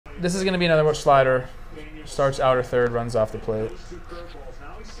This is going to be another slider. Starts outer third, runs off the plate.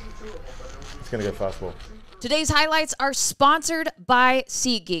 It's going to go fastball. Today's highlights are sponsored by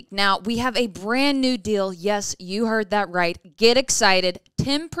SeatGeek. Now, we have a brand new deal. Yes, you heard that right. Get excited.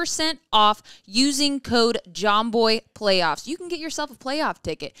 10% off using code JOHNBOYPlayoffs. You can get yourself a playoff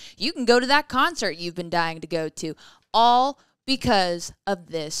ticket. You can go to that concert you've been dying to go to. All because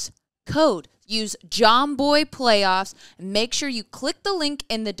of this code. Use JOHNBOYPlayoffs and make sure you click the link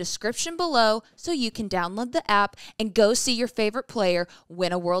in the description below so you can download the app and go see your favorite player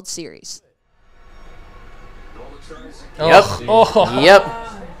win a World Series. Yep. Oh.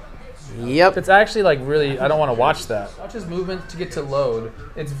 Yep. It's actually like really, I don't want to watch that. Watch his movement to get to load.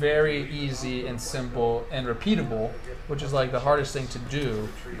 It's very easy and simple and repeatable, which is like the hardest thing to do.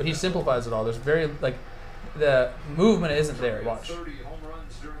 But he simplifies it all. There's very, like, the movement isn't there. Watch.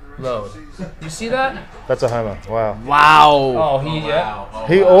 Load. You see that? That's a homer. Wow. Wow. Oh, yeah.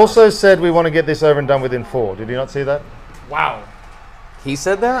 He also said we want to get this over and done within 4. Did you not see that? Wow. He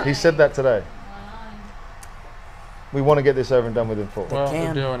said that? He said that today. We want to get this over and done within 4. Well,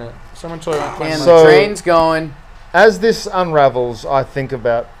 they're doing it. Someone told me. And So- the train's going. As this unravels, I think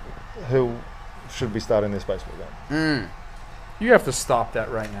about who should be starting this baseball game. You have to stop that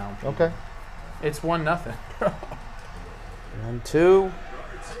right now. Okay. It's 1-0. 1-2.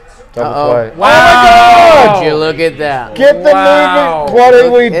 Double play. Wow. Would you look at that? Get the Wow. movement. What are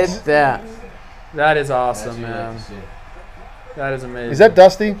Look we? at that. That is awesome, man. That is amazing. Is that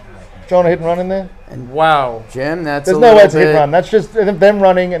Dusty? Throwing a hit and run in there? Wow. Jim, that's There's a no way little it's a hit and bit run. That's just them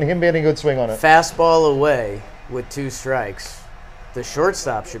running and him getting a good swing on it. fastball away with 2 strikes. The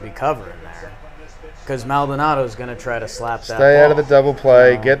shortstop should be covering there because Maldonado's going to try to slap that Stay ball. out of the double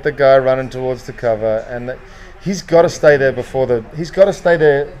play. Get the guy running towards the cover, and he's got to stay there before the. He's got to stay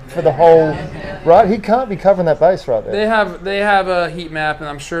there for the whole. Right? He can't be covering that base right there. They have a heat map, and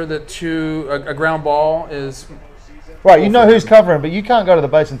I'm sure that a ground ball is. Right, you know who's covering, but you can't go to the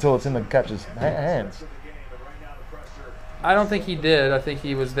base until it's in the catcher's hands. I don't think he did. I think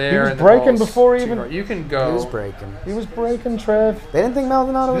he was there. He was and the breaking ball's before too even- hard. You can go. He was breaking. He was breaking, Trev. They didn't think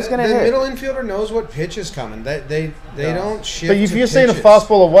Maldonado was going to The hit. middle infielder knows what pitch is coming. They don't shift. But if to you're seeing a pitches.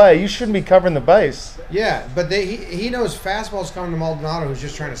 fastball away, you shouldn't be covering the base. Yeah, but he knows fastball's coming to Maldonado, who's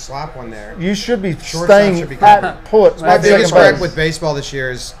just trying to slap one there. You should be Shortstop staying should be at put. My at biggest second gripe base. with baseball this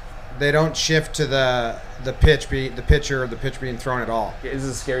year is they don't shift to the pitcher or the pitch being thrown at all. This is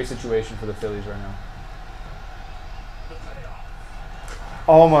a scary situation for the Phillies right now.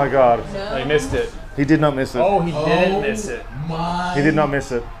 Oh my God. They missed it. He did not miss it. Oh, he didn't miss it. My He did not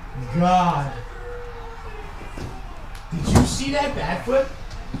miss it. God. Did you see that bat flip?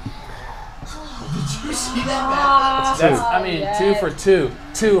 Did you see that bat flip? That's, I mean, 2 for 2.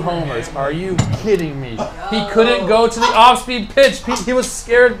 2 homers. Are you kidding me? He couldn't go to the off-speed pitch. He was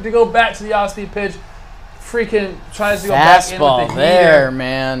scared to go back to the off-speed pitch. Freaking tries to go back in with Fastball the there, heater.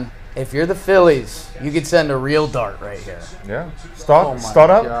 man. If you're the Phillies, you could send a real dart right here. Yeah. Oh my Start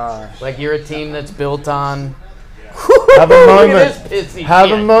up. gosh. Like you're a team that's built on. Have a Look moment. at this pissy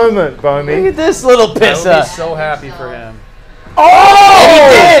Have a kid. moment, Look Bomey. at this little I would be pissa. so happy for him. Oh!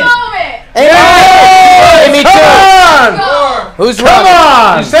 He did! Hey, me too. Who's Come running?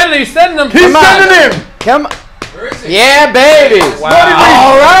 on! He's sending him. He's Come on. sending him. Come on. Yeah, baby. Wow.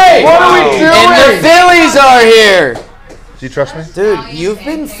 All right. What are we doing? And the Phillies are here. Do you trust me? Dude, you've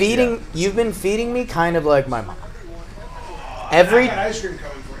been feeding me kind of like my mom.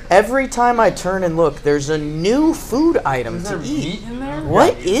 Every time I turn and look, there's a new food item to eat.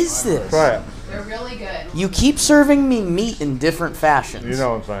 What is this? Try it. They're really good. You keep serving me meat in different fashions. You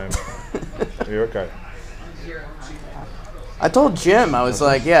know what I'm saying. You're okay. I told Jim, I was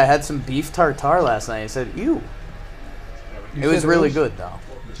like, yeah, I had some beef tartare last night. He said, ew. It was really good, though.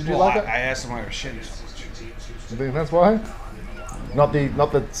 Did you like it? I asked him why I was shitting. You think that's why? Not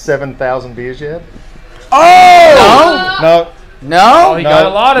the 7,000 beers you had? Oh! No. No? Oh, he got a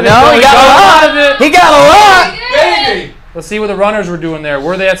lot of it. No, though. he got a lot of it. He got a lot! Baby! Let's see what the runners were doing there.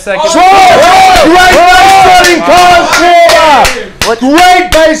 Were they at second? Great base running, Kyle Schwarber!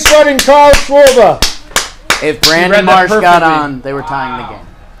 Great base running, Kyle Schwarber! If read Brandon that Marsh got perfectly. on, they were tying the game.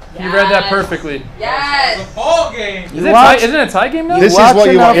 He read that perfectly. Yes. Ball game. Isn't it a tie game now? This is watch what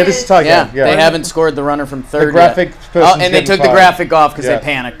you enough- want. Yeah, this is tie Yeah, game. Yeah. they haven't scored the runner from third The graphic yet. person's Oh, and they getting took the fired. graphic off because Yeah. they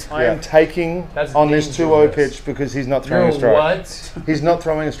panicked. I am taking That's on this 2-0 dangerous. pitch because he's not throwing a strike. What? He's not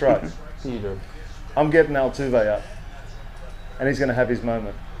throwing a strike. Peter. I'm getting Altuve up. And he's going to have his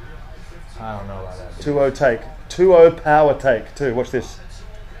moment. I don't know about that. 2-0 take. 2-0 power take, too. Watch this.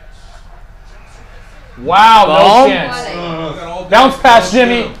 Wow, no Boom. chance. Bounce pass,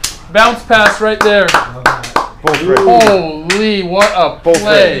 Jimmy. Bounce pass right there. Ball 3. Holy, what a Ball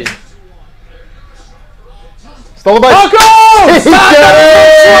play. 3. Stole the base. Oh, go! He got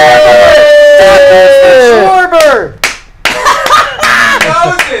it!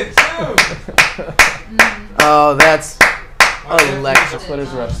 Knows it too. Oh, that's electric. Put his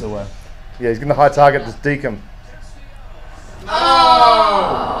rest away. Yeah, he's going to high target this Deacon.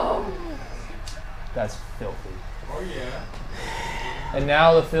 Oh. That's filthy. Oh yeah. And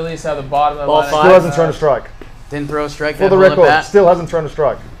now the Phillies have the bottom of the Ball line. 5. Still hasn't thrown a strike. Didn't throw a strike. For the hold it record, back. still hasn't thrown a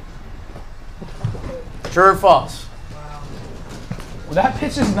strike. True or false? Well, that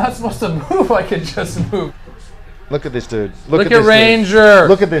pitch is not supposed to move like it just moved. Look at this dude. Look this at Ranger. Dude.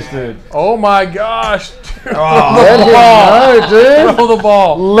 Look at this dude. Oh my gosh. Let him know, dude. Throw the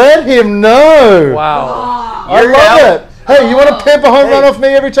ball. Let him know. Wow. I love it. Hey, you want to pimp a home run off me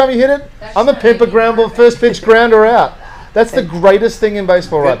every time you hit it? I'm a pimp a ground ball, first pitch grounder out. That's the greatest thing in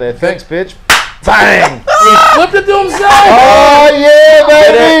baseball right there. Thanks, bitch. Bang! He flipped it to himself. Oh yeah,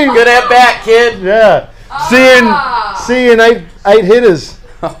 baby. Good at bat, kid. Yeah. Seeing eight hitters.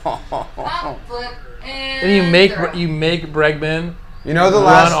 And you make Bregman You know the run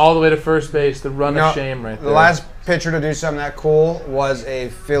last all the way to first base. The run no, of shame right there. The last pitcher to do something that cool was a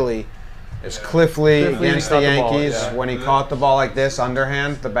Philly. It's Cliff Lee Cliff Lee against caught the the ball, Yankees yeah. when he caught the ball like this,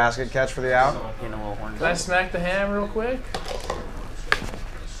 underhand, the basket catch for the out. Can I smack the ham real quick?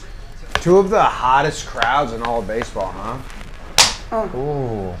 Two of the hottest crowds in all of baseball, huh?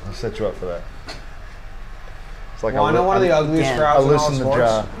 Ooh, I'll set you up for that. It's like Well, I know one of the ugliest Again. crowds a in all listen of to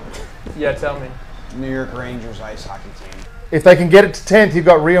sports. jar. Yeah, tell me. New York Rangers ice hockey team. If they can get it to 10th, you've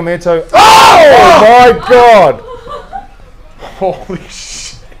got Rio Mito. Oh my God! Holy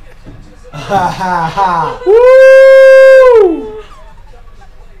shit. Woo!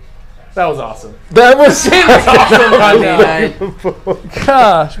 That was awesome. That was Awesome right now. unbelievable.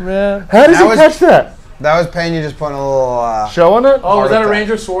 Gosh, man. How does That he was- catch that? That was Pena just putting a little. Showing it? Oh, was that a that.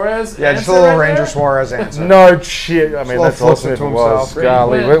 Ranger Suarez? Yeah, just a answer little right Ranger there? Suarez answer. No shit. I mean, little that's flip awesome it if to it was. himself.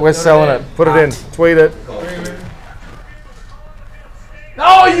 Golly, Great we're win. selling Okay. it. Put it in. Tweet it.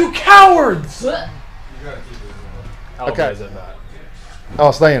 Oh, you cowards! Okay. That.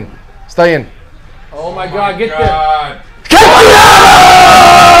 Oh, stay in. Stay in. Oh my God, get there. God.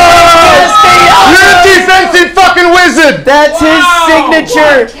 You're a defensive fucking wizard! That's his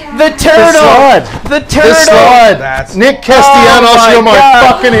signature. The The turtle. slide. The The turtle. slide. That's- Nick Castellanos, Oh my you're my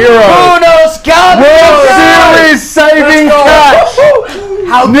God. fucking hero. Unos World Cowboys. Series saving catch.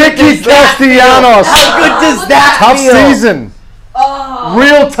 How good Nicky does that feel? Castellanos. How good does that Tough feel? season.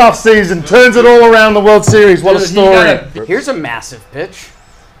 Real tough season. Turns it all around the World Series. What a Dude, you story. gotta- Here's a massive pitch.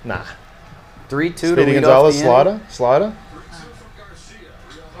 Nah. 3-2 to Speedy lead Gonzalez, off the inning. slider.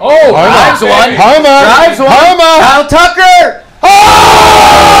 Oh, Drives one. Homer. Drives one. Homer. Kyle Tucker.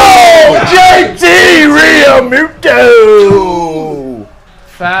 Oh! JT Realmuto.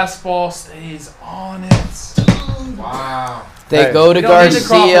 Fastball stays on it. Wow. They Hey. go to You don't need to cross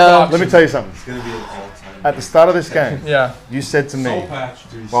the Garcia. box. Let me tell you something. It's gonna be an all-time. At the start of this game, Yeah. you said to Soul me, patch,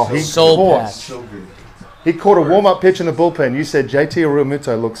 dude. while he Soul caught, patch. so good. he caught a warm-up pitch in the bullpen. You said JT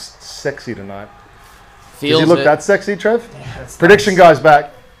Realmuto looks sexy tonight. Does Feels he look it. that sexy, Trev? Prediction guy's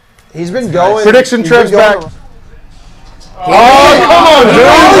back. He's been going. Prediction he's Trev's been back. going- Oh, come on,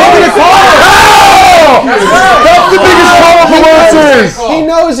 dude! That's the biggest call of the World Series. He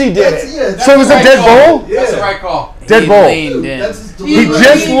knows he did it. So it was a dead ball? That's the right call. Dead He ball. leaned in. That's his He delivery.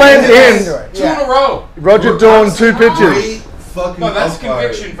 just leaned in. Two in a row. Roger Dawn, 2 pitches. Great fucking No, that's umpire.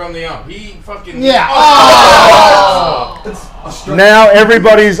 conviction from the ump. He fucking. Yeah. Oh! Now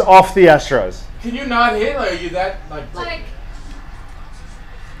everybody's off the Astros. Can you not hit? Like, are you that like?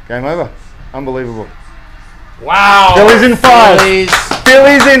 Game over. Unbelievable. Wow. Phillies in 5. Phillies.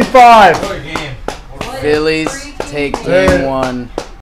 Phillies in 5. What a game. Phillies take game 1.